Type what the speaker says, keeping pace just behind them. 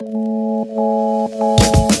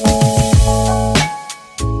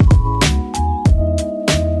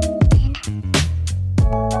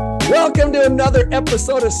another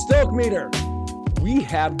episode of Stoke Meter. We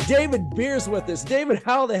have David Beers with us. David,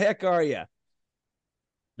 how the heck are you?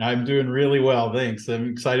 I'm doing really well, thanks. I'm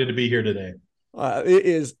excited to be here today. It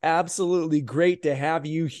is absolutely great to have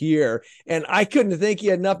you here. And I couldn't thank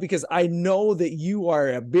you enough because I know that you are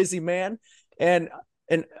a busy man. And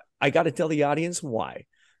I got to tell the audience why.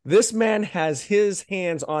 This man has his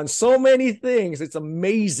hands on so many things. It's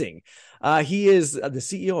amazing. He is the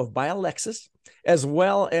CEO of Biolexis, as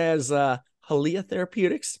well as Biolexis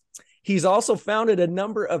Therapeutics. He's also founded a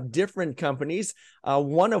number of different companies,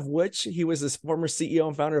 one of which he was the former CEO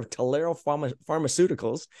and founder of cellular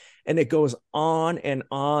Pharmaceuticals, and it goes on and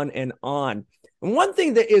on and on. And one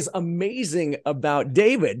thing that is amazing about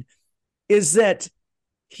David is that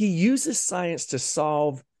he uses science to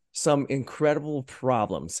solve some incredible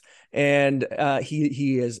problems, and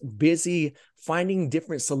he is busy finding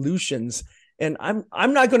different solutions. And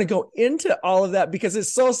I'm not going to go into all of that because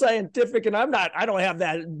it's so scientific, and I don't have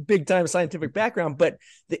that big time scientific background, but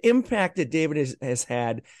the impact that David has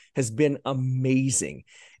had has been amazing.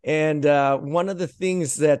 And one of the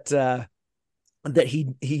things that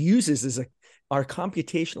he uses are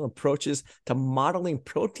computational approaches to modeling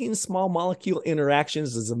protein small molecule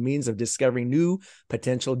interactions as a means of discovering new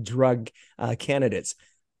potential drug candidates.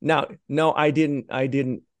 Now, no, I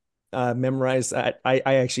didn't memorize that. I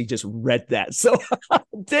actually just read that. So,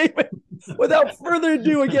 David, without further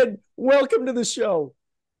ado, again, welcome to the show.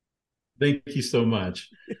 Thank you so much.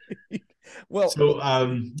 Well, so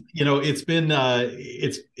it's been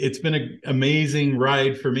an amazing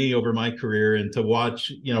ride for me over my career, and to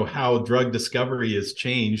watch how drug discovery has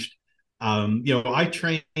changed. I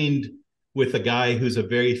trained with a guy who's a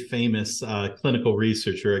very famous clinical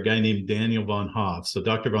researcher, a guy named Daniel von Hoff. So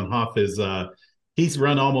Dr. von Hoff is he's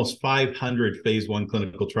run almost 500 phase 1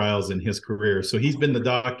 clinical trials in his career. So he's been the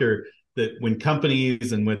doctor that when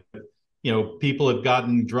companies and with people have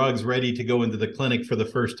gotten drugs ready to go into the clinic for the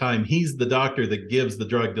first time, he's the doctor that gives the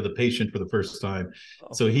drug to the patient for the first time.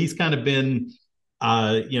 So he's kind of been,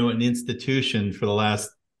 an institution for the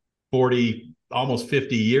last 40, almost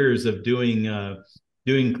 50 years of doing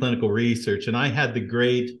clinical research. And I had the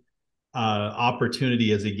great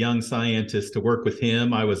opportunity as a young scientist to work with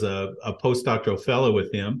him. I was a postdoctoral fellow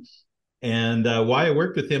with him. And while I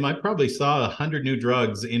worked with him, I probably saw 100 new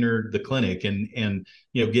drugs enter the clinic and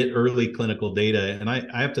get early clinical data. And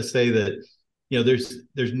I have to say that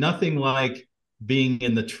there's nothing like being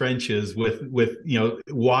in the trenches with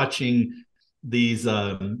watching these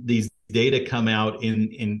data come out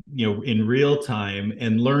in real time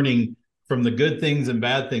and learning from the good things and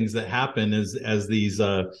bad things that happen as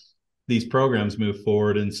these programs move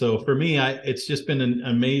forward. And so for me, it's just been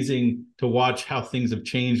amazing to watch how things have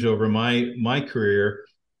changed over my career,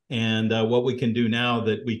 and what we can do now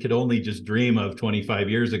that we could only just dream of 25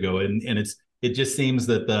 years ago. And it just seems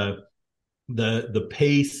that the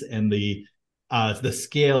pace and the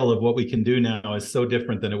scale of what we can do now is so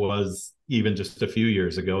different than it was even just a few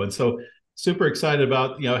years ago. And so super excited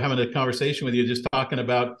about having a conversation with you, just talking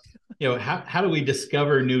about how do we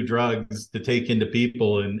discover new drugs to take into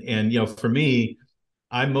people. And for me,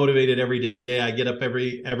 I'm motivated every day. I get up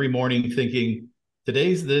every morning thinking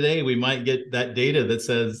today's the day we might get that data that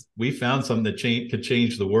says we found something that could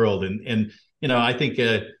change the world. And I think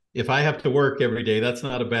if I have to work every day, that's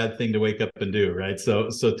not a bad thing to wake up and do, right? So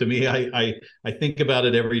to me, I think about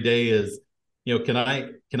it every day as can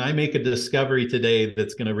I make a discovery today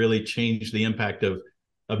that's going to really change the impact of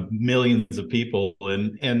millions of people.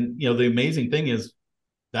 And the amazing thing is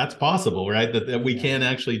that's possible, right? That we can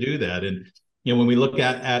actually do that. And when we look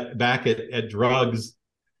back at drugs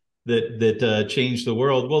that changed the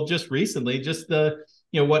world, well, just recently, just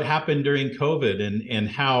what happened during COVID and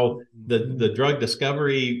how the drug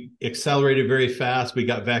discovery accelerated very fast. We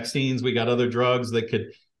got vaccines, we got other drugs that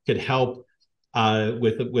could help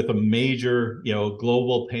with a major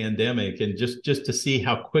global pandemic, and just to see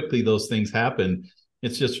how quickly those things happen,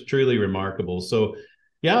 it's just truly remarkable. So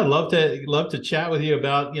yeah, I'd love to chat with you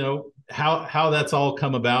about how that's all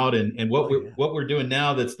come about, and what we're doing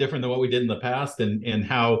now that's different than what we did in the past, and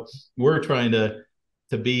how we're trying to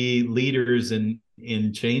be leaders in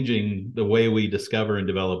changing the way we discover and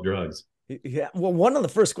develop drugs. Yeah, well, one of the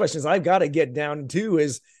first questions I've got to get down to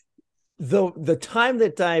is the time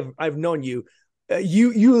that I've known you.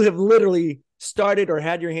 You have literally started or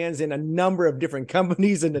had your hands in a number of different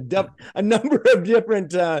companies and a number of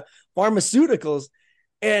different pharmaceuticals,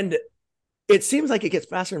 and it seems like it gets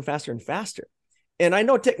faster and faster and faster. And I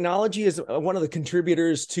know technology is one of the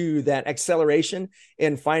contributors to that acceleration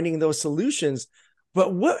in finding those solutions,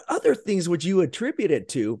 but what other things would you attribute it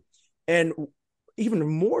to? And even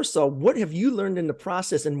more so, what have you learned in the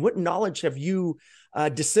process, and what knowledge have you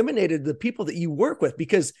disseminated to the people that you work with?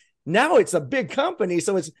 Because now it's a big company,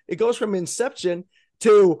 so it goes from inception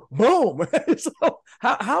to boom. So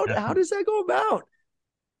how does that go about?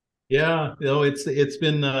 Yeah, it's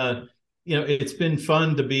been it's been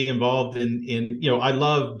fun to be involved in I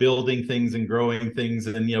love building things and growing things,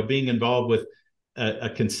 and being involved with a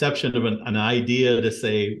conception of an idea to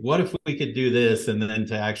say, what if we could do this, and then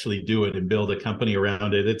to actually do it and build a company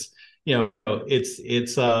around it.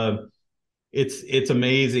 It's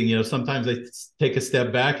amazing. Sometimes I take a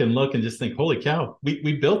step back and look and just think, holy cow,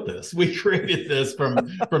 we built this. We created this from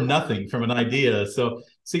nothing, from an idea. So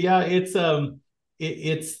yeah, it's in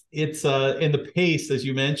the pace, as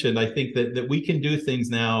you mentioned. I think that we can do things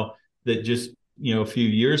now that just a few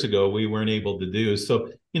years ago we weren't able to do. So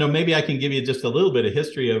maybe I can give you just a little bit of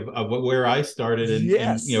history of where I started,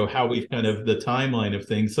 Yes. and how we've kind of the timeline of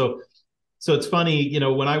things. So it's funny,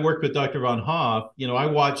 when I worked with Dr. Von Hoff, I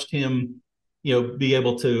watched him be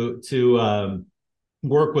able to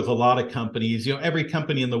work with a lot of companies. Every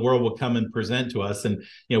company in the world will come and present to us, and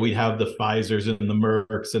we'd have the Pfizers and the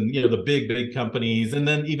Mercks and the big companies, and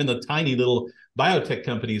then even the tiny little biotech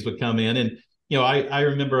companies would come in. And I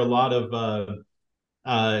remember a lot of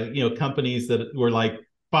companies that were like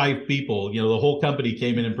 5 people. The whole company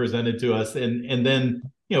came in and presented to us, and then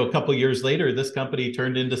a couple of years later, this company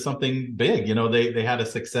turned into something big. They had a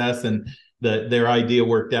success, and their idea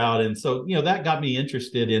worked out. And so that got me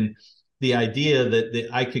interested in the idea that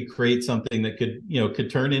I could create something that could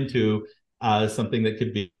turn into something that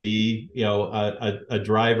could be a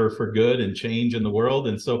driver for good and change in the world.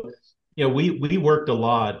 And so we worked a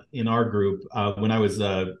lot in our group when I was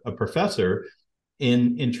a professor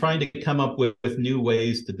in trying to come up with new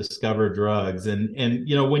ways to discover drugs. And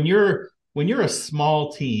when you're a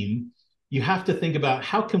small team, you have to think about,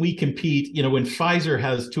 how can we compete? When Pfizer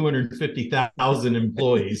has 250,000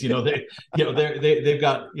 employees, they've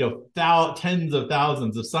got tens of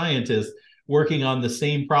thousands of scientists working on the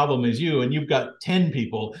same problem as you, and you've got 10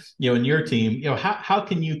 people in your team. How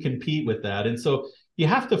can you compete with that? And so you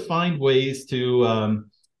have to find ways to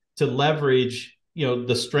leverage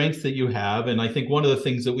the strengths that you have. And I think one of the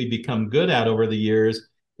things that we've become good at over the years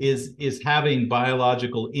is having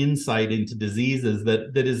biological insight into diseases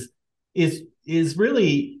that is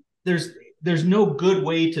really, there's no good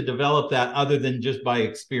way to develop that other than just by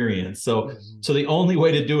experience. So the only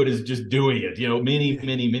way to do it is just doing it,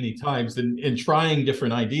 many times, and trying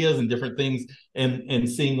different ideas and different things, and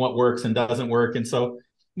seeing what works and doesn't work. And so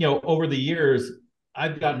over the years,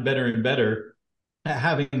 I've gotten better and better at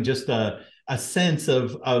having just a sense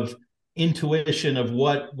of intuition of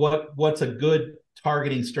what's a good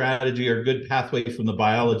targeting strategy or good pathway from the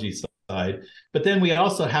biology side. But then we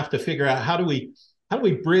also have to figure out, how do we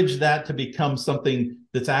bridge that to become something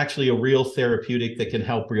that's actually a real therapeutic that can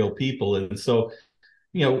help real people. And so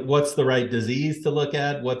what's the right disease to look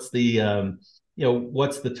at, what's the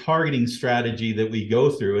what's the targeting strategy that we go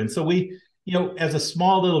through. And so we as a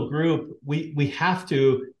small little group, we have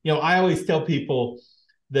to, I always tell people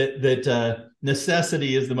that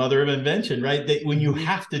necessity is the mother of invention, right? That when you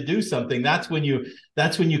have to do something, that's when you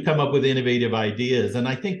come up with innovative ideas. And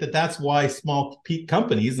I think that's why small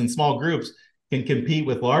companies and small groups can compete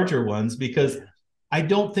with larger ones, because I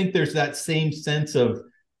don't think there's that same sense of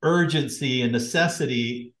urgency and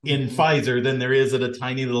necessity in Pfizer than there is at a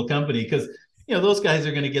tiny little company, because those guys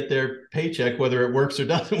are going to get their paycheck whether it works or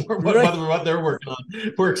doesn't work, Right. whether what they're working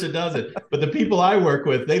on works or doesn't. But the people I work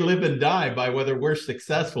with, they live and die by whether we're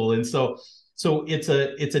successful. And so it's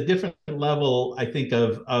a different level, I think,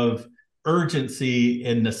 of urgency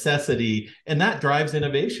and necessity, and that drives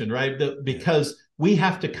innovation, right? Because we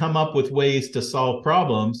have to come up with ways to solve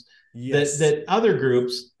problems that other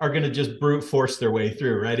groups are going to just brute force their way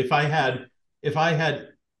through, right? If I had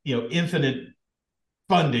infinite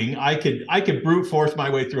funding, I could brute force my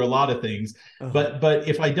way through a lot of things. But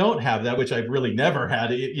if I don't have that, which I've really never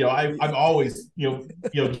had, I'm always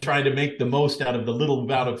trying to make the most out of the little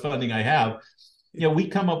amount of funding I have. We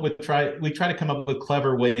try to come up with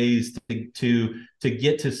clever ways to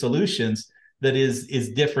get to solutions that is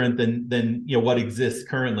different than what exists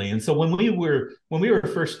currently. And so when we were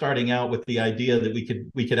first starting out with the idea that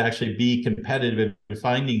we could actually be competitive in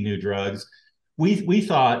finding new drugs, we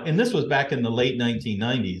thought, and this was back in the late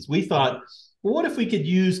 1990s, we thought, well, what if we could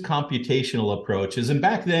use computational approaches? And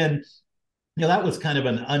back then, that was kind of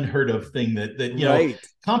an unheard of thing that right.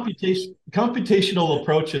 Computational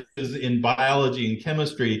approaches in biology and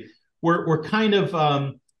chemistry were kind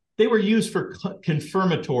of they were used for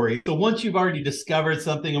confirmatory. So once you've already discovered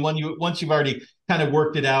something, and once you've already kind of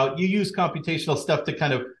worked it out, you use computational stuff to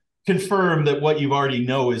kind of confirm that what you already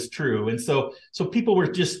know is true. And so people were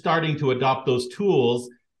just starting to adopt those tools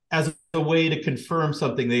as a way to confirm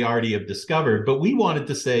something they already have discovered. But we wanted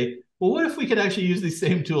to say, well, what if we could actually use these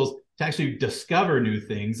same tools to actually discover new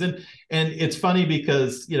things? And it's funny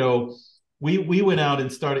because, you know, we went out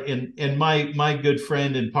and started, and my good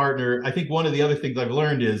friend and partner, I think one of the other things I've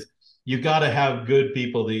learned is you got to have good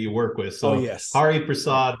people that you work with. So yes. Hari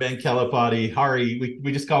Prasad, Ben Kalapati, Hari,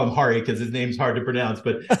 we just call him Hari because his name's hard to pronounce,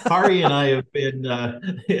 but Hari and I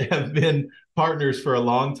have been partners for a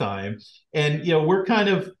long time. And, you know, we're kind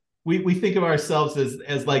of, we think of ourselves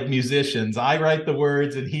as like musicians. I write the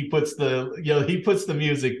words and he puts the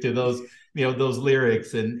music to those, you know, those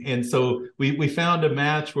lyrics. And so we found a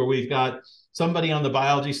match where we've got somebody on the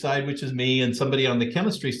biology side, which is me, and somebody on the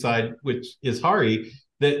chemistry side, which is Hari,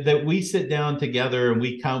 that we sit down together and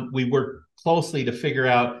we work closely to figure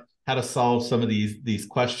out how to solve some of these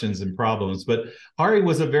questions and problems. But Hari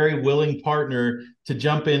was a very willing partner to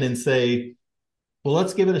jump in and say, well,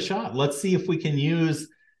 let's give it a shot. Let's see if we can use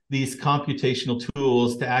these computational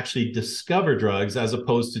tools to actually discover drugs, as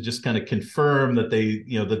opposed to just kind of confirm that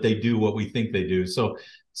they do what we think they do. So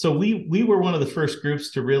we were one of the first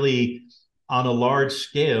groups to really, on a large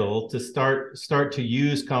scale, to start to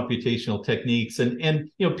use computational techniques.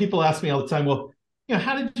 And you know, people ask me all the time, well, you know,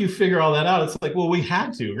 how did you figure all that out? It's like, well, we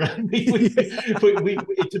had to, right? we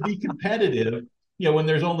to be competitive, you know, when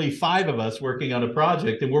there's only 5 of us working on a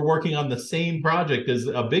project and we're working on the same project as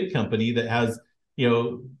a big company that has, you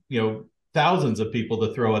know, thousands of people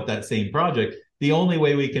to throw at that same project, the only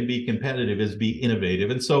way we can be competitive is be innovative.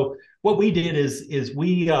 And so what we did is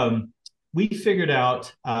we figured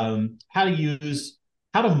out how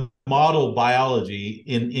to model biology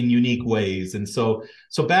in unique ways. And so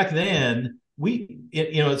back then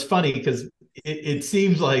you know, it's funny because it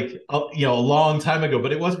seems like you know, a long time ago,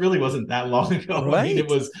 but it wasn't that long ago. Right. I mean,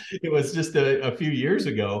 it was just a few years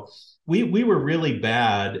ago. We were really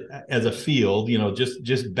bad as a field, you know,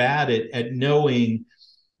 just bad at knowing,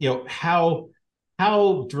 you know,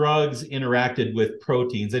 how drugs interacted with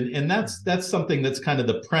proteins. And that's something that's kind of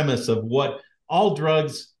the premise of what all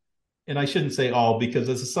drugs, and I shouldn't say all, because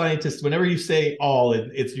as a scientist, whenever you say all,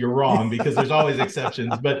 you're wrong, because there's always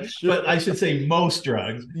exceptions. But Sure. but I should say most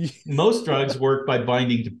drugs work by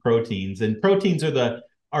binding to proteins, and proteins are the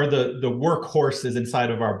workhorses inside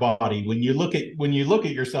of our body. When you look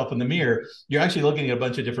at yourself in the mirror, you're actually looking at a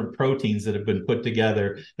bunch of different proteins that have been put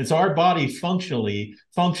together. And so our body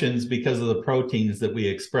functions because of the proteins that we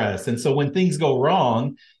express. And so when things go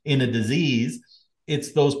wrong in a disease,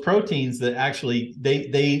 it's those proteins that actually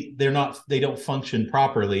they don't function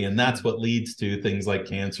properly, and that's what leads to things like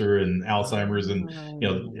cancer and Alzheimer's and, you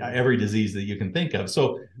know, every disease that you can think of.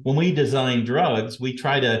 So when we design drugs, we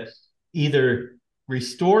try to either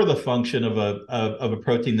restore the function of a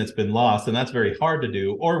protein that's been lost, and that's very hard to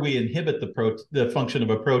do, or we inhibit the function of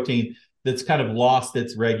a protein that's kind of lost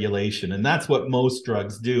its regulation. And that's what most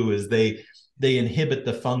drugs do, is they inhibit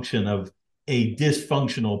the function of a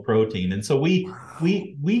dysfunctional protein. And so we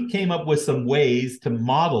came up with some ways to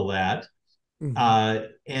model that,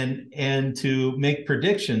 and to make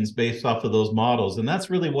predictions based off of those models. And that's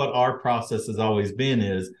really what our process has always been,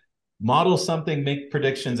 is model something, make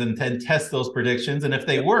predictions, and then test those predictions. And if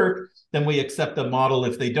they work, then we accept the model.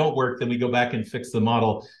 If they don't work, then we go back and fix the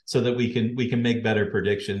model so that we can make better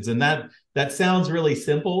predictions. And that sounds really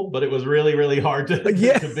simple, but it was really, really hard to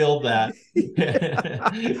build that.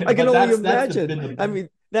 I can only imagine. I mean,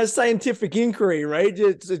 that's scientific inquiry, right?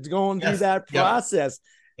 It's going through that process.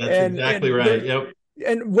 That's exactly right. Yep.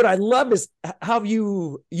 And what I love is how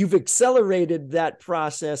you've accelerated that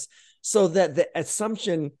process so that the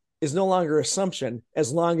assumption is no longer assumption,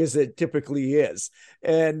 as long as it typically is.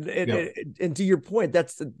 And to your point,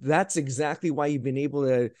 that's exactly why you've been able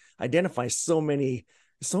to identify so many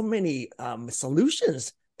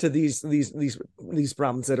solutions to these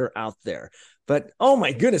problems that are out there. But oh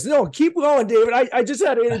my goodness, no, keep going, David. I just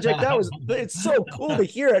had to interject. It's so cool to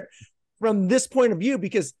hear it from this point of view,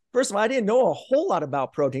 because first of all, I didn't know a whole lot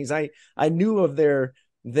about proteins. I knew of their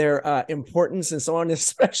importance and so on,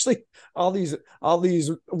 especially all these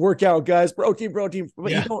workout guys, protein,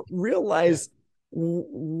 but you don't realize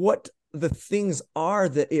what the things are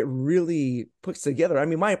that it really puts together. I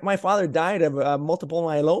mean, my father died of multiple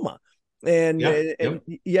myeloma, and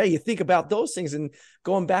you think about those things, and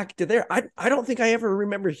going back to there, I don't think I ever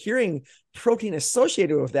remember hearing protein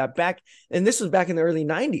associated with that and this was back in the early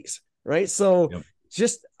 90s, right? So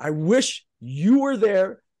just, I wish you were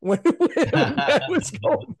there when that was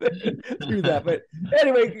going through that. But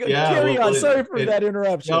anyway, carry on. Sorry for that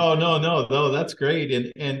interruption. No, that's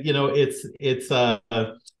great. And you know, it's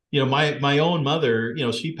my own mother,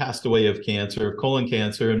 she passed away of cancer, of colon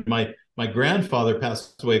cancer, and my grandfather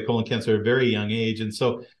passed away of colon cancer at a very young age. And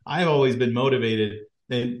so I've always been motivated.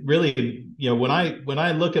 And really, when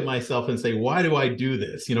I look at myself and say, why do I do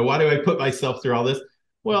this? Why do I put myself through all this?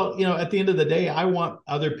 Well, at the end of the day, I want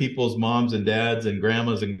other people's moms and dads and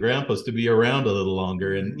grandmas and grandpas to be around a little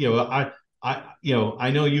longer. And,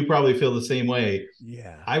 I know you probably feel the same way.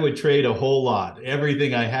 Yeah. I would trade a whole lot,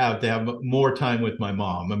 everything I have, to have more time with my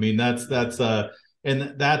mom. I mean, that's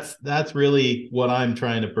really what I'm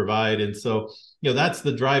trying to provide. And so, that's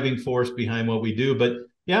the driving force behind what we do. But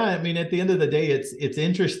yeah, I mean, at the end of the day, it's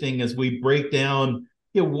interesting as we break down,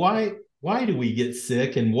 why do we get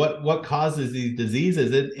sick and what causes these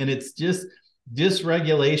diseases? And it's just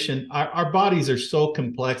dysregulation. Our bodies are so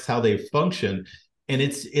complex how they function, and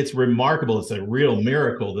it's remarkable. It's a real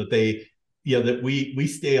miracle that that we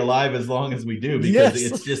stay alive as long as we do, because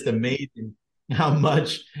it's just amazing how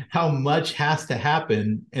much has to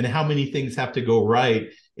happen and how many things have to go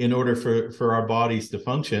right in order for our bodies to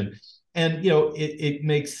function. And it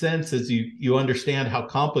makes sense as you understand how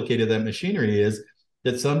complicated that machinery is,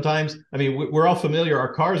 that sometimes, I mean, we're all familiar,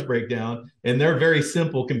 our cars break down and they're very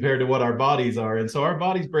simple compared to what our bodies are. And so our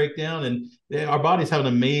bodies break down, and our bodies have an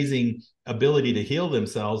amazing ability to heal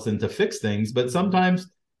themselves and to fix things. But sometimes,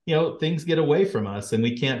 things get away from us and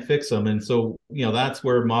we can't fix them. And so, that's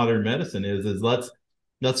where modern medicine is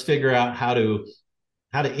let's figure out how to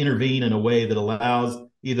intervene in a way that allows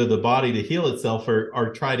either the body to heal itself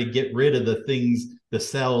or try to get rid of the things, the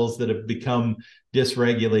cells that have become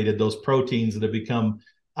dysregulated, those proteins that have become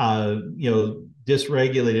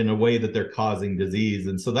dysregulated in a way that they're causing disease.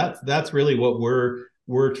 And so that's really what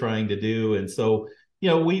we're trying to do. And so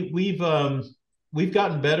we've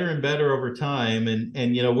gotten better and better over time, and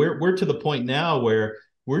we're to the point now where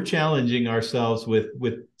we're challenging ourselves with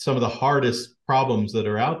some of the hardest problems that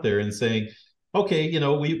are out there and saying, okay,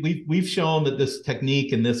 we've shown that this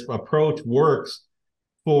technique and this approach works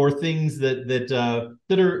for things that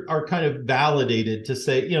are kind of validated to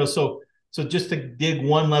say, so just to dig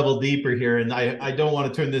one level deeper here, and I don't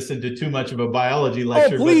want to turn this into too much of a biology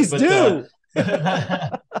lecture. Oh, please do.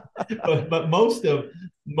 But most of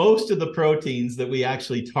the proteins that we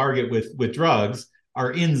actually target with drugs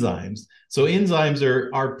are enzymes. So enzymes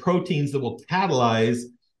are proteins that will catalyze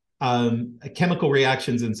chemical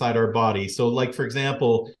reactions inside our body. So, like, for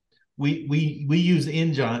example, we use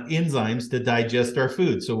enzymes to digest our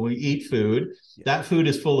food. So when we eat food, that food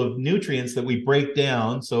is full of nutrients that we break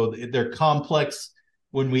down. So they're complex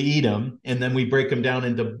when we eat them, and then we break them down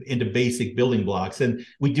into basic building blocks. And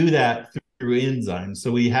we do that through enzymes.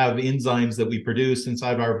 So we have enzymes that we produce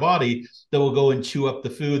inside our body that will go and chew up the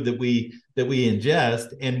food that we ingest,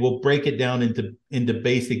 and we'll break it down into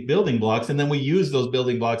basic building blocks. And then we use those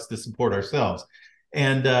building blocks to support ourselves.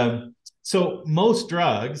 And so most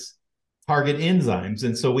drugs target enzymes.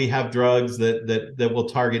 And so we have drugs that will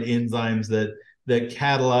target enzymes that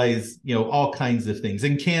catalyze, all kinds of things.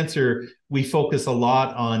 In cancer, we focus a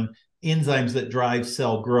lot on enzymes that drive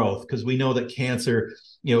cell growth, because we know that cancer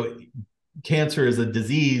is a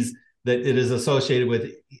disease that it is associated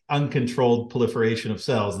with uncontrolled proliferation of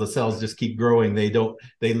cells. The cells just keep growing. They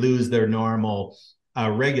lose their normal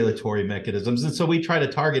regulatory mechanisms. And so we try to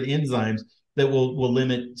target enzymes that will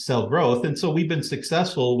limit cell growth. And so we've been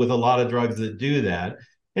successful with a lot of drugs that do that.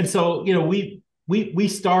 And so, we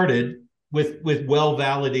started with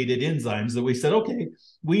well-validated enzymes that we said, okay,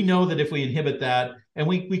 we know that if we inhibit that, and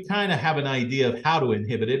we kind of have an idea of how to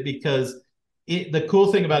inhibit it, because the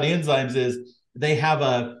cool thing about enzymes is they have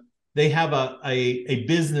a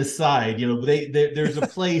business side. There's a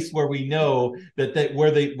place where we know that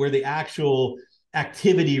where the actual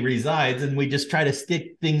activity resides, and we just try to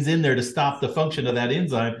stick things in there to stop the function of that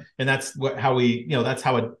enzyme. And that's how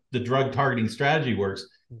the drug targeting strategy works.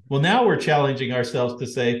 Well, now we're challenging ourselves to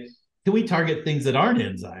say, can we target things that aren't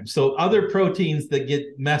enzymes? So other proteins that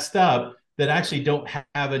get messed up that actually don't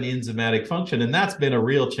have an enzymatic function. And that's been a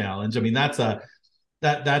real challenge. I mean, that's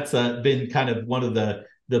been kind of one of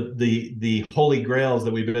the holy grails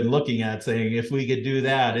that we've been looking at, saying if we could do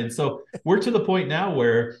that. And so we're to the point now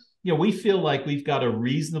where we feel like we've got a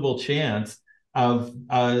reasonable chance of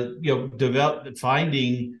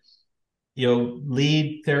finding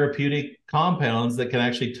lead therapeutic compounds that can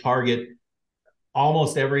actually target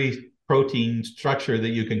almost every protein structure that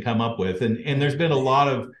you can come up with. And there's been a lot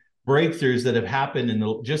of breakthroughs that have happened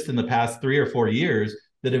just in the past 3 or 4 years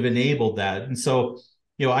that have enabled that. And so,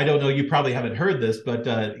 I don't know, you probably haven't heard this, but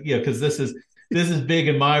because this is big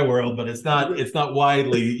in my world, but it's not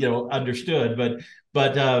widely understood.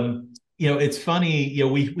 But it's funny,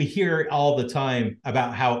 we hear all the time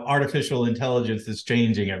about how artificial intelligence is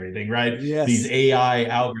changing everything, right? These Yes. AI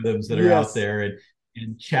algorithms that are out Yes. there,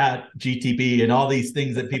 and chat GTP and all these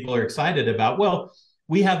things that people are excited about. Well,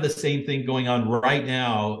 we have the same thing going on right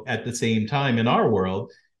now at the same time in our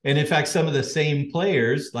world. And in fact, some of the same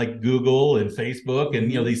players like Google and Facebook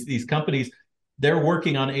and Mm-hmm. these companies, they're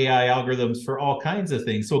working on AI algorithms for all kinds of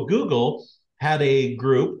things. So Google had a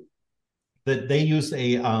group that they use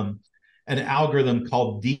an algorithm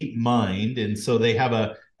called DeepMind, and so they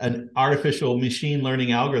have an artificial machine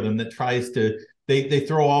learning algorithm that tries to they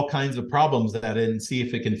throw all kinds of problems at it and see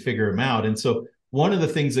if it can figure them out. And so one of the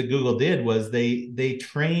things that Google did was they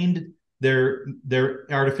trained their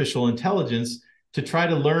artificial intelligence to try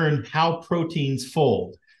to learn how proteins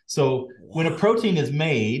fold. So when a protein is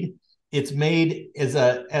made, it's made as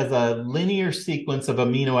a linear sequence of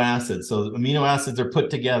amino acids. So amino acids are put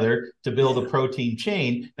together to build a protein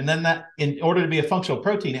chain. And then that, in order to be a functional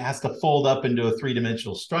protein, it has to fold up into a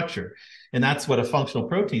three-dimensional structure. And that's what a functional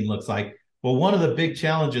protein looks like. Well, one of the big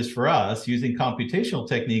challenges for us using computational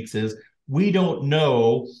techniques is we don't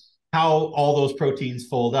know how all those proteins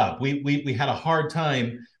fold up. We had a hard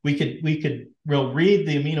time. We could read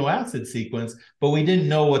the amino acid sequence, but we didn't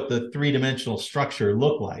know what the three-dimensional structure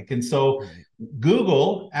looked like. And so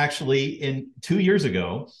Google actually in 2 years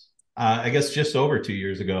ago, I guess just over 2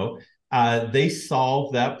 years ago, they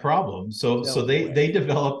solved that problem. So they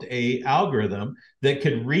developed a algorithm that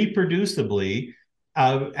could reproducibly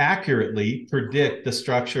accurately predict the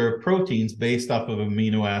structure of proteins based off of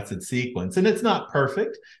amino acid sequence. And it's not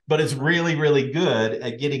perfect, but it's really, really good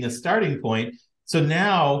at getting a starting point. So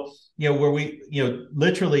now, where we,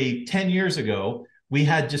 literally 10 years ago, we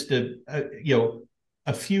had just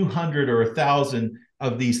a few hundred or 1,000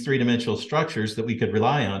 of these three-dimensional structures that we could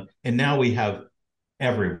rely on. And now we have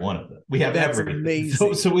every one of them. We have everything.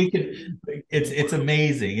 Amazing. So we can, it's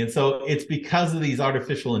amazing. And so it's because of these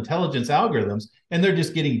artificial intelligence algorithms, and they're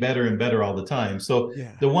just getting better and better all the time. So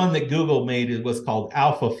the one that Google made was called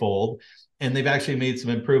AlphaFold, and they've actually made some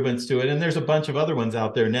improvements to it. And there's a bunch of other ones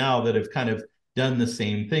out there now that have kind of done the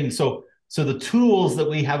same thing. So the tools that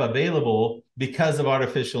we have available because of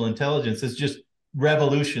artificial intelligence has just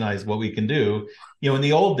revolutionized what we can do. In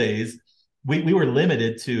the old days, we were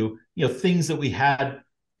limited to things that we had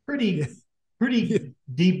pretty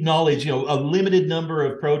deep knowledge, a limited number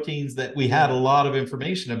of proteins that we had a lot of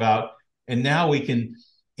information about. And now we can,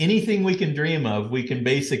 anything we can dream of, we can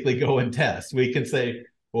basically go and test. We can say,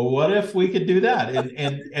 well, what if we could do that?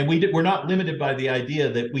 And we're not limited by the idea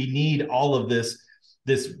that we need all of this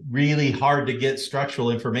really hard to get structural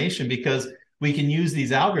information, because we can use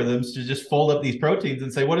these algorithms to just fold up these proteins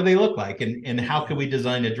and say, what do they look like? And how can we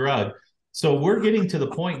design a drug? So we're getting to the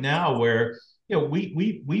point now where,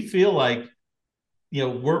 we feel like,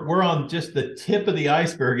 we're on just the tip of the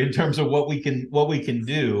iceberg in terms of what we can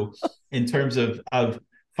do in terms of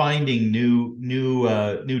finding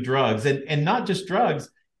new drugs, and not just drugs.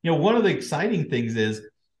 One of the exciting things is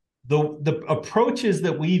the approaches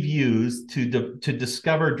that we've used to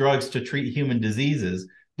discover drugs to treat human diseases.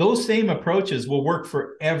 Those same approaches will work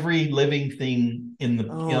for every living thing on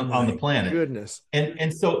the planet. Goodness.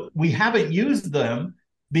 And so we haven't used them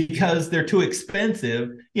because they're too expensive.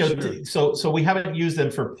 So we haven't used them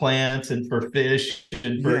for plants and for fish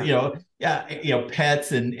and for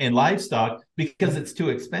pets and livestock because it's too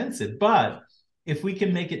expensive. But if we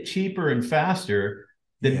can make it cheaper and faster,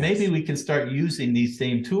 then maybe we can start using these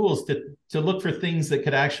same tools to look for things that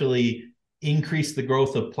could actually increase the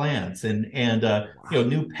growth of plants and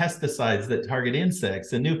new pesticides that target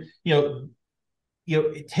insects, and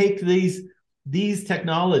take these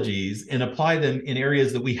technologies and apply them in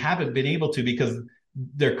areas that we haven't been able to because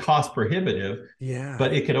they're cost prohibitive.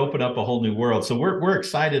 But it could open up a whole new world. So we're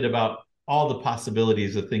excited about all the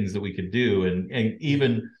possibilities of things that we could do, and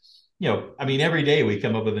even every day we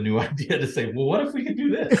come up with a new idea to say, well, what if we could do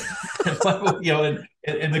this?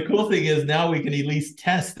 And the cool thing is now we can at least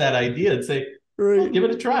test that idea and say, well, give it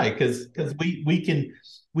a try, because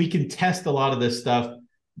we can test a lot of this stuff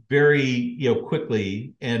very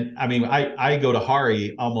quickly. And I go to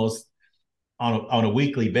Hari almost on a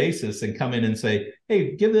weekly basis and come in and say,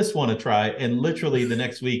 hey, give this one a try. And literally the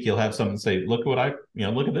next week you'll have someone say, look what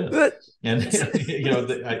look at this. And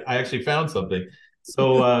I actually found something.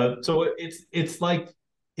 So it's like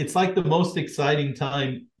the most exciting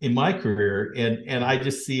time in my career, and I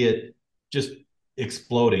just see it just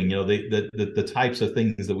exploding. The types of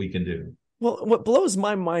things that we can do. Well, what blows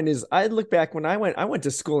my mind is I look back when I went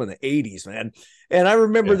to school in the 80s, man, and I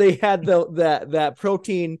remember they had that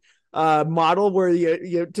protein model where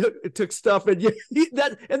you took stuff and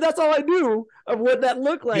that's all I knew of what that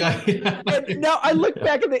looked like. Yeah. And now I look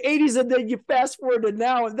back in the 80s and then you fast forward to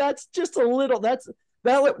now, and that's just a little, that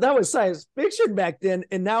was science fiction back then.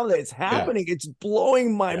 And now that it's happening, it's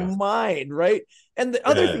blowing my mind. Right. And the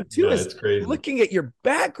other thing too is looking at your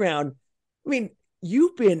background. I mean,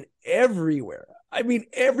 you've been everywhere. I mean,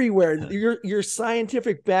 everywhere. Your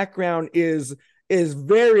scientific background is there's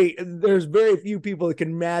very few people that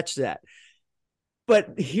can match that.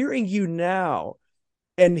 But hearing you now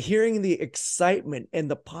and hearing the excitement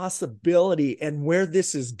and the possibility and where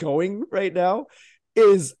this is going right now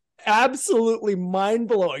is absolutely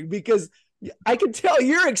mind-blowing, because I can tell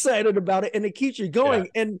you're excited about it and it keeps you going.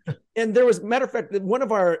 And there was, matter of fact, one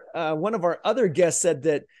of our other guests said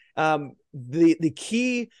that the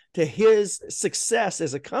key to his success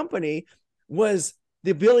as a company was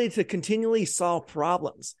the ability to continually solve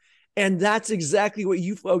problems. And that's exactly what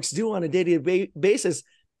you folks do on a day-to-day basis.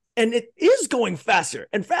 And it is going faster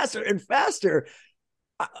and faster and faster.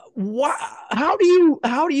 How do you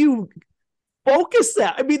focus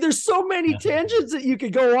that? I mean, there's so many tangents that you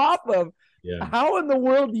could go off of. Yeah. How in the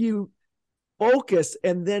world do you focus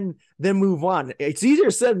and then move on? It's easier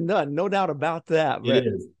said than done, no doubt about that. It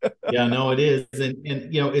is. Yeah, no, it is. And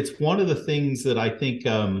it's one of the things that I think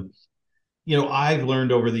I've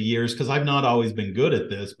learned over the years, because I've not always been good at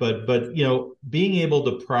this, but being able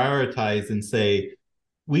to prioritize and say,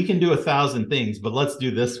 we can do 1,000 things, but let's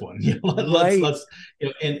do this one. Let's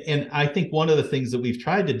and I think one of the things that we've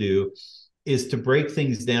tried to do is to break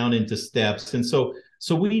things down into steps. And so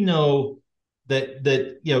we know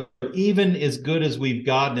that even as good as we've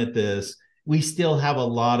gotten at this, we still have a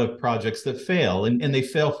lot of projects that fail, and they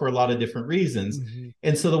fail for a lot of different reasons. Mm-hmm.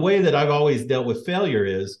 And so the way that I've always dealt with failure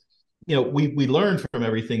is, we learn from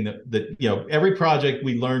everything that every project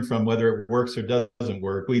we learn from, whether it works or doesn't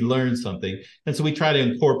work, we learn something. And so we try to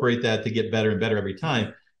incorporate that to get better and better every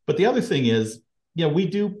time. But the other thing is, we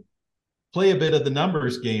do play a bit of the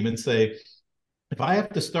numbers game and say, if I have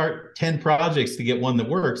to start 10 projects to get one that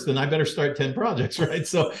works, then I better start 10 projects, right?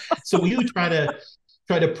 So we do try to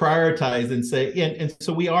prioritize and say, and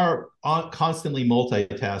so we are constantly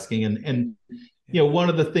multitasking. And one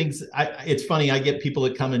of the things, it's funny, I get people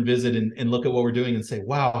that come and visit and look at what we're doing and say,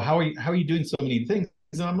 wow, how are you doing so many things?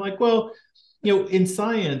 And I'm like, well, in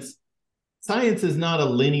science is not a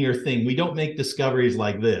linear thing. We don't make discoveries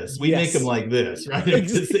like this. We make them like this, right?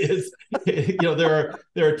 There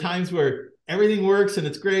are times where everything works and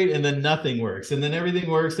it's great, and then nothing works, and then everything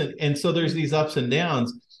works, and so there's these ups and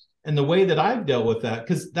downs. And the way that I've dealt with that,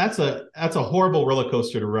 because that's a horrible roller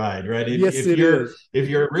coaster to ride, right? If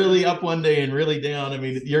you're really up one day and really down, I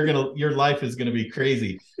mean, your life is gonna be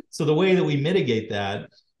crazy. So the way that we mitigate that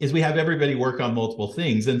is we have everybody work on multiple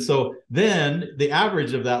things, and so then the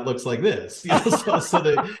average of that looks like this. So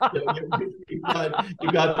that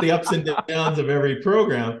you got the ups and downs of every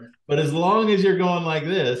program. But as long as you're going like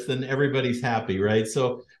this, then everybody's happy, right?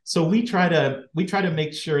 So we try to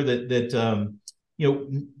make sure that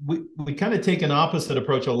we kind of take an opposite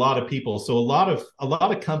approach. A lot of people, so a lot of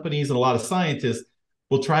companies and a lot of scientists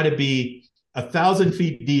will try to be 1,000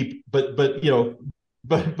 feet deep, but a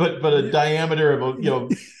diameter of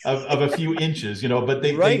of a few inches, but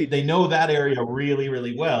they know that area really,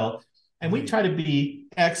 really well. And we try to be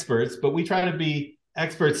experts, but we try to be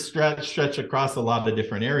experts stretch across a lot of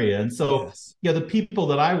different areas. And so the people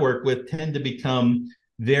that I work with tend to become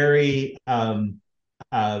very their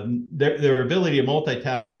ability to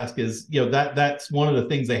multitask is that's one of the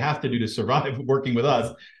things they have to do to survive working with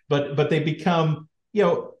us, but they become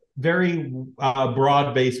very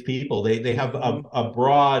broad-based people. They have a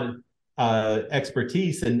broad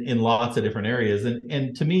expertise in lots of different areas,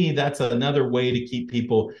 and to me that's another way to keep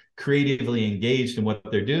people creatively engaged in what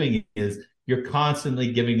they're doing, is you're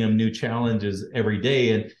constantly giving them new challenges every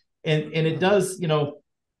day. And it does,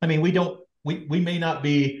 I mean, we may not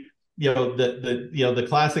be, the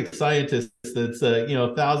classic scientist that's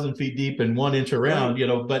 1,000 feet deep and 1 inch around,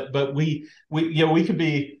 but we could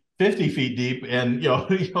be 50 feet deep and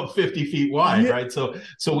 50 feet wide, right? So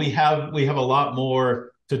we have a lot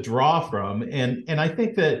more to draw from. And I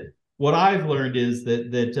think that what I've learned is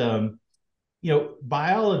that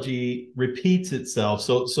biology repeats itself.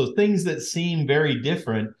 So things that seem very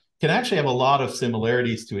different can actually have a lot of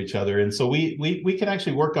similarities to each other. And so we can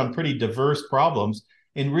actually work on pretty diverse problems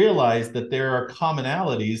and realize that there are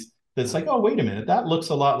commonalities that's like, oh, wait a minute, that looks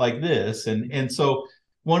a lot like this. And so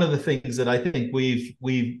one of the things that I think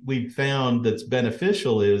we've found that's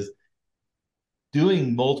beneficial is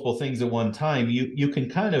doing multiple things at one time. You can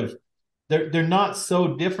kind of they're not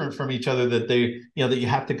so different from each other that that you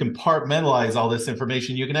have to compartmentalize all this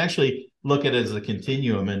information. You can actually look at it as a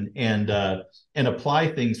continuum and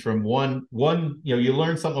apply things from one, you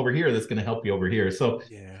learn something over here that's going to help you over here. So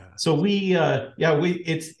Yeah. so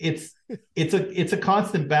it's a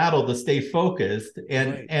constant battle to stay focused,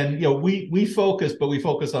 Right. and we focus, but we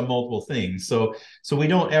focus on multiple things. So we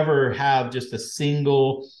don't ever have just a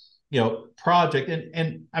single project.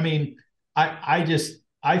 And I mean, I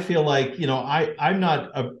feel like I'm not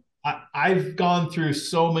a I've gone through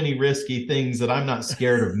so many risky things that I'm not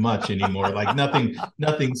scared of much anymore. Like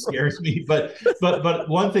nothing scares me. But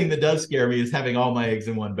one thing that does scare me is having all my eggs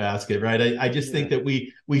in one basket, right? I just think that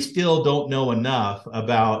we still don't know enough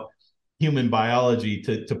about human biology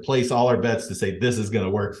to place all our bets to say this is going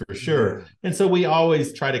to work for sure. Yeah. And so we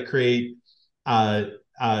always try to create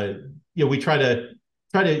we try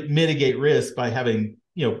to mitigate risk by having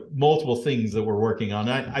multiple things that we're working on.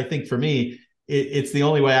 I think for me, it's the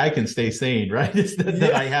only way I can stay sane, right? It's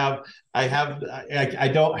that I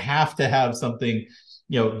don't have to have something,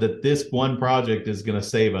 that this one project is going to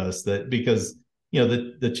save us, that because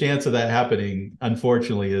the chance of that happening,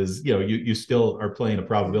 unfortunately, is you still are playing a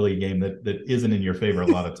probability game that isn't in your favor a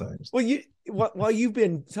lot of times. Well, while you've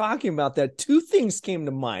been talking about that, two things came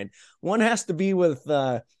to mind. One has to be with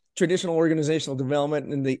traditional organizational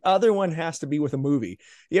development, and the other one has to be with a movie.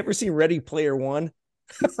 You ever seen Ready Player One?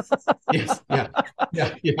 Yes. Yeah.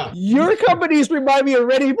 Your companies remind me of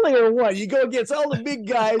Ready Player One. You go against all the big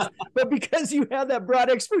guys, but because you have that broad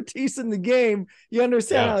expertise in the game, you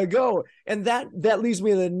understand how to go. And that leads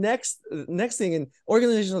me to the next thing in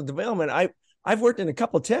organizational development. I've worked in a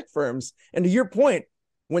couple of tech firms, and to your point,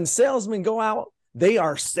 when salesmen go out, they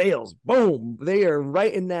are sales. Boom, they are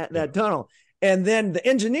right in that tunnel. And then the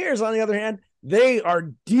engineers, on the other hand, they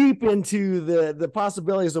are deep into the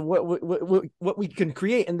possibilities of what we can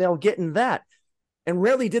create, and they'll get in that. And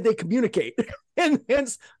rarely did they communicate. And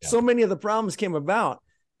hence so many of the problems came about.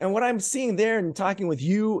 And what I'm seeing there and talking with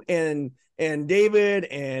you and David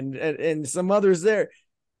and some others there,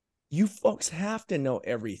 you folks have to know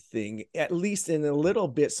everything, at least in a little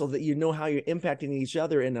bit, so that you know how you're impacting each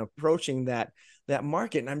other and approaching that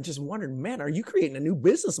market. And I'm just wondering, man, are you creating a new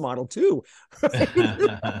business model too?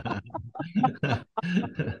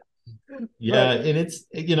 Yeah, and it's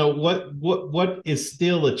what is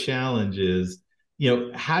still a challenge is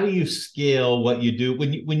how do you scale what you do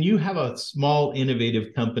when you have a small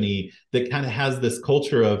innovative company that kind of has this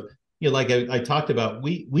culture of like I talked about,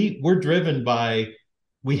 we're driven by,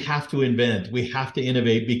 we have to invent, we have to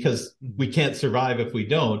innovate because we can't survive if we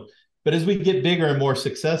don't. But as we get bigger and more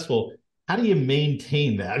successful, how do you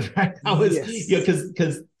maintain that, right? Because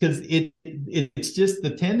it's just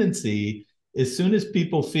the tendency, as soon as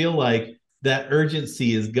people feel like that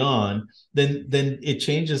urgency is gone, then it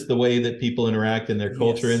changes the way that people interact in their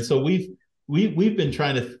culture. And so we've been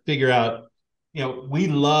trying to figure out, we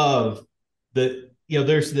love that,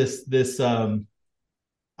 there's this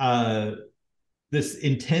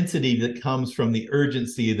intensity that comes from the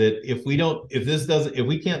urgency that if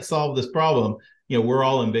we can't solve this problem, we're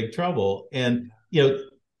all in big trouble. And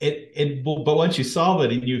but once you solve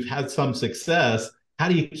it and you've had some success, how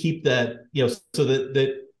do you keep that, so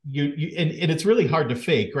that you and it's really hard to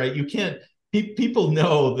fake, right? You can't. People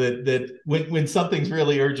know that when something's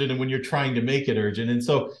really urgent and when you're trying to make it urgent. And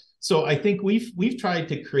so I think we've tried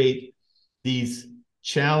to create these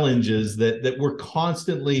challenges that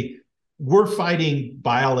we're fighting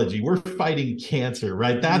biology, we're fighting cancer,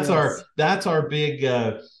 right? That's our big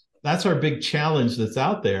challenge that's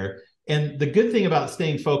out there. And the good thing about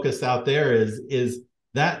staying focused out there is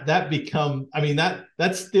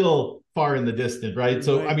that's still far in the distance, right?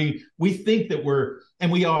 So I mean, we think that we're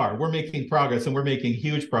making progress, and we're making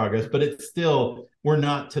huge progress, but it's still, we're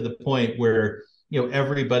not to the point where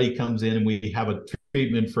everybody comes in and we have a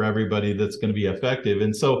treatment for everybody that's going to be effective.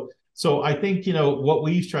 And so I think what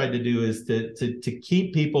we've tried to do is to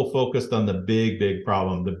keep people focused on the big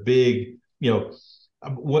problem, the big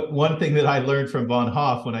one thing that I learned from Von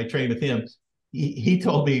Hoff when I trained with him, he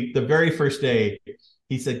told me the very first day,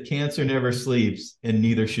 he said, cancer never sleeps, and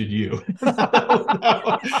neither should you.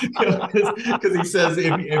 Because he says,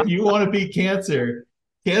 if you want to beat cancer,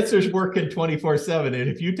 cancer's working 24/7. And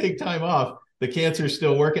if you take time off, the cancer's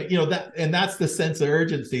still working. And that's the sense of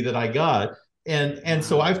urgency that I got. And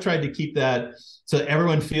so I've tried to keep that so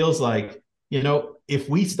everyone feels like, if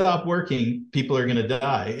we stop working, people are going to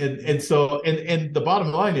die. And so the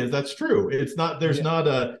bottom line is that's true. It's not, that's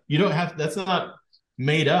not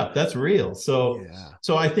made up. That's real. So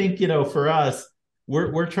I think, for us,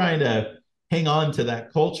 we're trying to hang on to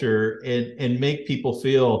that culture and make people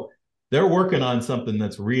feel they're working on something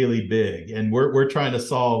that's really big, and we're trying to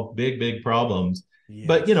solve big problems.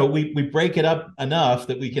 But Yes. we break it up enough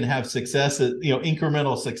that we can have successes,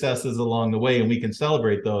 incremental successes along the way, and we can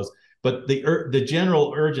celebrate those. But the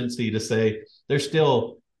general urgency to say there's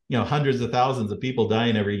still hundreds of thousands of people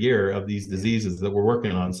dying every year of these diseases that we're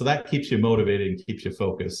working on, so that keeps you motivated and keeps you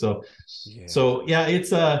focused. So yeah,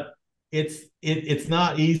 it's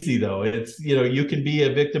not easy though. It's you can be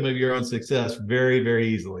a victim of your own success very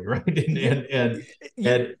easily, right?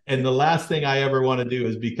 And the last thing I ever want to do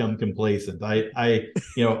is become complacent.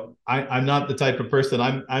 I'm not the type of person.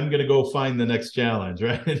 I'm going to go find the next challenge,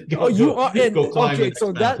 right? You are. And go climb the okay, next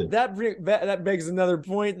so mountain. that begs another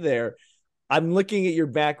point there. I'm looking at your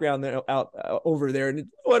background there out over there, and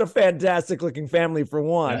what a fantastic looking family for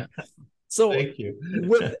one. Yeah. So Thank you.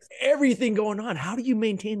 with everything going on, how do you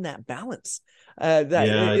maintain that balance?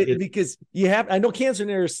 Because I know cancer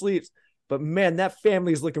never sleeps, but man, that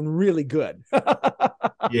family is looking really good.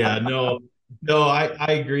 Yeah, no,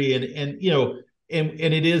 I agree. And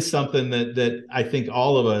it is something that I think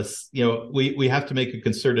all of us, we have to make a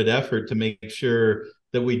concerted effort to make sure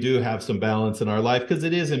that we do have some balance in our life, because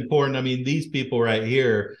it is important. I mean, these people right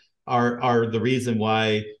here are the reason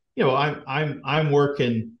why, I'm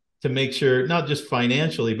working to make sure, not just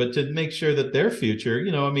financially, but to make sure that their future,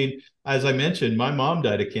 I mean, as I mentioned, my mom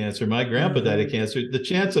died of cancer, my grandpa died of cancer. The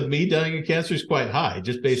chance of me dying of cancer is quite high,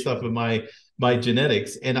 just based off of my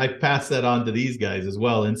genetics, and I pass that on to these guys as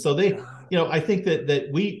well. And so they, I think that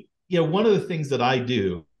we, one of the things that I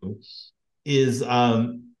do is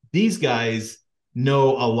these guys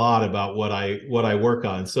know a lot about what I work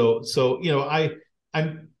on. So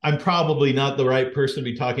I'm probably not the right person to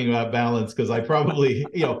be talking about balance, because I probably,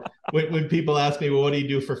 when people ask me, well, what do you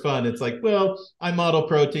do for fun? It's like, well, I model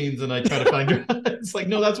proteins and I try to find, it's like,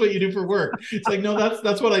 no, that's what you do for work. It's like, no,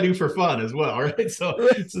 that's what I do for fun as well. Right. So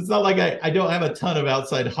it's not like I don't have a ton of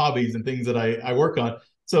outside hobbies and things that I work on.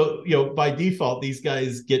 So, by default, these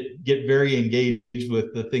guys get very engaged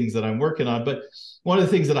with the things that I'm working on. But one of the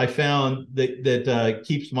things that I found that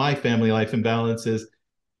keeps my family life in balance is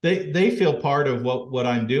they feel part of what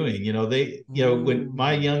I'm doing. When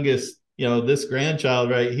my youngest, this grandchild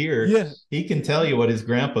right here, he can tell you what his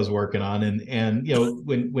grandpa's working on. And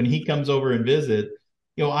when he comes over and visit,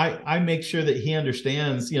 I make sure that he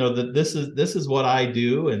understands, that this is what I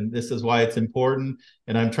do, and this is why it's important.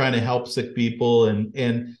 And I'm trying to help sick people.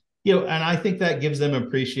 And I think that gives them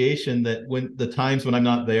appreciation, that when the times when I'm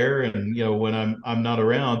not there, and, when I'm not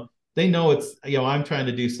around, they know it's, I'm trying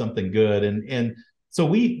to do something good. And so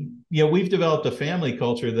we've developed a family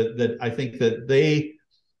culture that I think that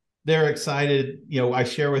they're excited. I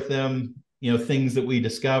share with them, things that we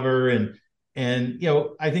discover, and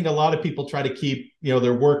I think a lot of people try to keep,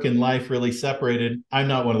 their work and life really separated. I'm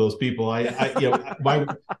not one of those people. What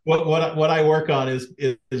I work on is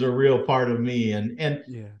a real part of me, and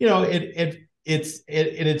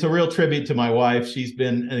it's a real tribute to my wife. She's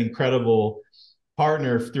been an incredible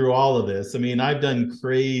partner through all of this. I mean, I've done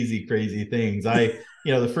crazy things.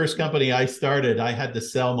 The first company I started, I had to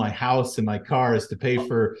sell my house and my cars to pay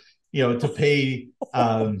for, to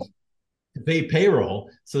pay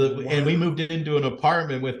payroll. And we moved into an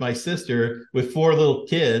apartment with my sister with 4 little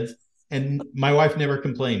kids, and my wife never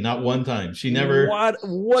complained, not one time. She never.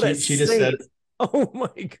 She just said, "Oh my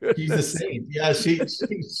goodness, she's a saint." Yeah,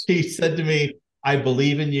 she said to me, "I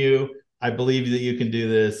believe in you. I believe that you can do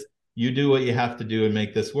this. You do what you have to do and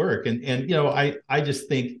make this work." And I just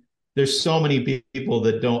think there's so many people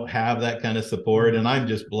that don't have that kind of support, and I'm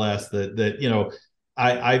just blessed that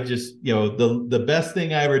I just, the best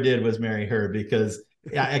thing I ever did was marry her, because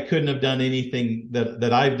I couldn't have done anything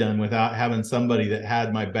that I've done without having somebody that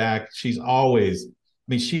had my back. She's always,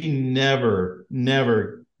 she never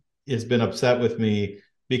has been upset with me,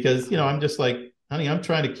 because, I'm just like, honey, I'm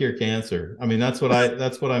trying to cure cancer. I mean, that's what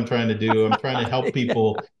I'm trying to do. I'm trying to help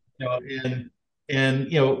people,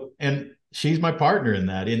 and she's my partner in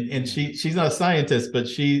that. And she's not a scientist, but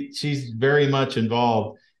she's very much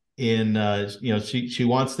involved in, she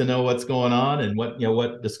wants to know what's going on, and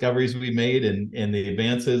what discoveries we made, and the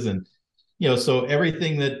advances. And, so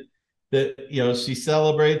everything that she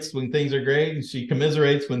celebrates when things are great, and she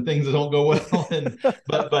commiserates when things don't go well. And,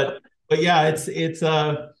 but yeah, it's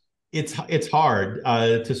hard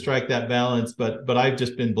to strike that balance, but I've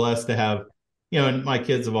just been blessed to have, and my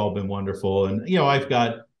kids have all been wonderful. And, I've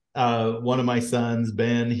got one of my sons,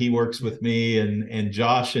 Ben, he works with me, and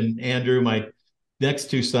Josh and Andrew, my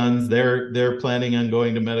next 2 sons, they're planning on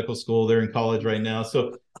going to medical school. They're in college right now.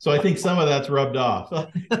 So I think some of that's rubbed off.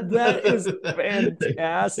 That is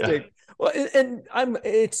fantastic. Yeah. Well, and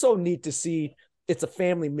it's so neat to see it's a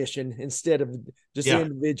family mission instead of just the Yeah.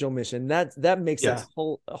 individual mission. That makes Yes.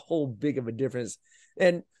 a whole big of a difference.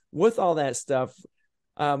 And with all that stuff,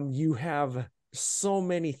 you have so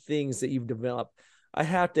many things that you've developed. I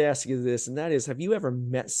have to ask you this, and that is, have you ever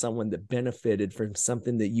met someone that benefited from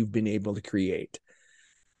something that you've been able to create?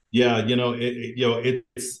 Yeah,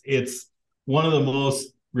 it's one of the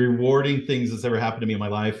most rewarding things that's ever happened to me in my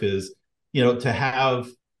life is, to have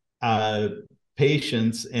uh,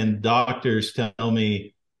 patients and doctors tell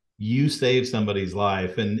me you saved somebody's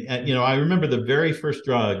life. And I remember the very first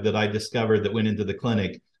drug that I discovered that went into the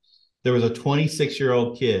clinic. There was a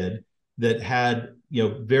 26-year-old kid that had,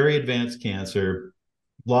 very advanced cancer,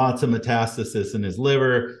 lots of metastasis in his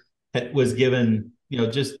liver, was given,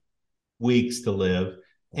 just weeks to live,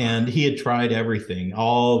 and he had tried everything,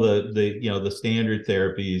 all the standard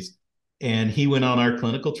therapies, and he went on our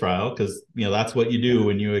clinical trial because that's what you do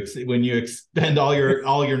when you expend all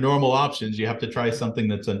your normal options. You have to try something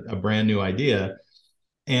that's a brand new idea.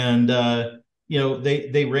 And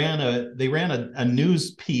they ran a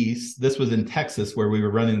news piece. This was in Texas where we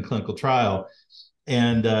were running the clinical trial,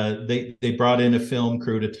 and they brought in a film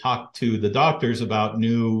crew to talk to the doctors about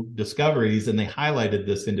new discoveries, and they highlighted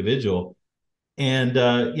this individual. And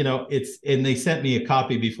and they sent me a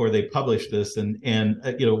copy before they published this, and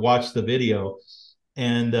watched the video.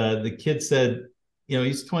 And the kid said,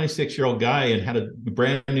 he's a 26-year-old guy and had a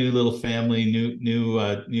brand new little family,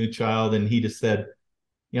 new child, and he just said,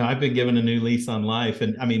 I've been given a new lease on life.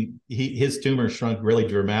 And I mean, his tumor shrunk really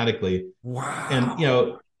dramatically. And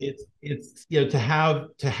Wow. it's to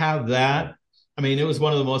have that. I mean, it was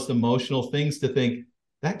one of the most emotional things to think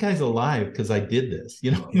that guy's alive because I did this. I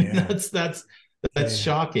mean, Yeah. that's Yeah.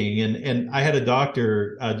 shocking. And I had a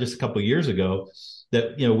doctor just a couple of years ago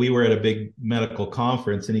that we were at a big medical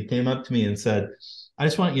conference, and he came up to me and said, I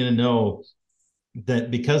just want you to know that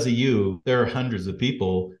because of you, there are hundreds of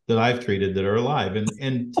people that I've treated that are alive.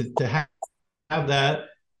 And to have that,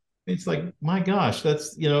 it's like, my gosh,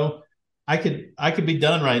 that's, I could be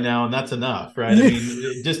done right now, and that's enough, right? I Yeah.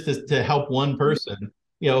 mean, just to help one person,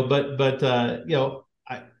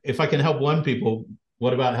 if I can help one people,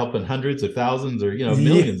 what about helping hundreds of thousands, or Yeah.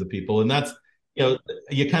 millions of people? And that's,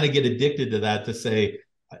 you kind of get addicted to that, to say,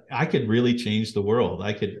 I could really change the world.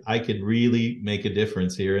 I could really make a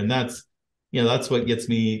difference here. And that's what gets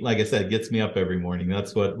me, like I said, gets me up every morning.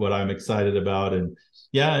 That's what I'm excited about. And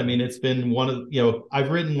yeah, I mean, it's been one of, I've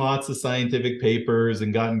written lots of scientific papers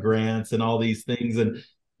and gotten grants and all these things, and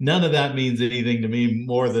none of that means anything to me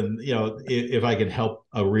more than, if I can help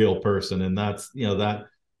a real person. And that's, that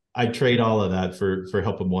I trade all of that for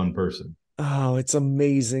helping one person. Oh, it's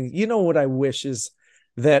amazing. You know what I wish is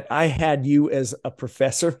that I had you as a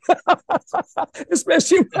professor,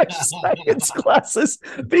 especially my science classes,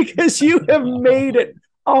 because you have made it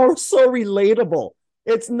all so relatable.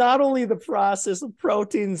 It's not only the process of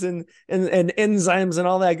proteins and enzymes and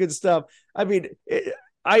all that good stuff. I mean,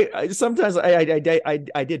 I sometimes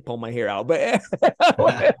I did pull my hair out, but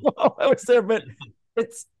while I was there, but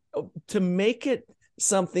it's to make it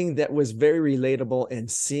something that was very relatable and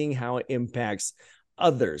seeing how it impacts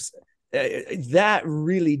others. That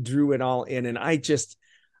really drew it all in. And I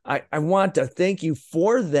want to thank you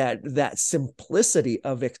for that simplicity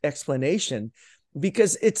of explanation,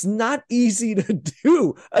 because it's not easy to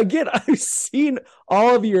do. Again, I've seen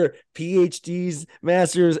all of your PhDs,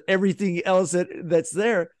 masters, everything else that's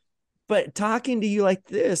there, but talking to you like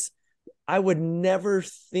this, I would never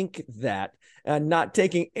think that. And not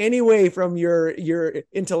taking any way from your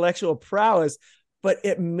intellectual prowess, but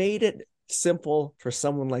it made it simple for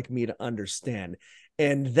someone like me to understand.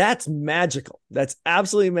 And that's magical. That's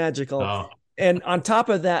absolutely magical. Oh, And on top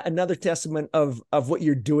of that, another testament of what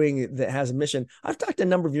you're doing that has a mission. I've talked to a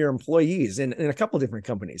number of your employees in a couple of different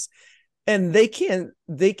companies, and they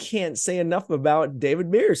can't say enough about David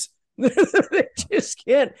Mears. They just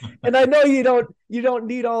can't. And I know you don't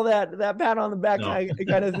need all that pat on the back no.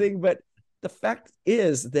 kind of thing, but the fact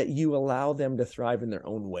is that you allow them to thrive in their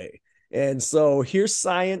own way. And so here's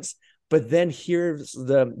science, but then here's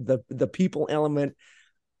the people element.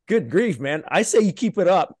 Good grief, man. I say you keep it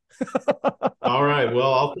up. All right.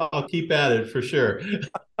 Well, I'll keep at it for sure.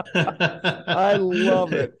 I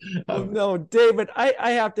love it. Well, no, David,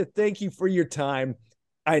 I have to thank you for your time.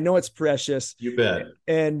 I know it's precious, You bet.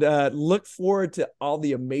 and look forward to all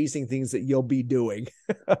the amazing things that you'll be doing.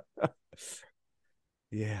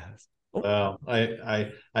 Yes. Well,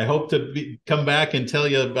 I hope to come back and tell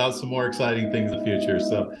you about some more exciting things in the future.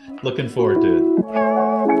 So looking forward to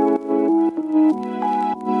it.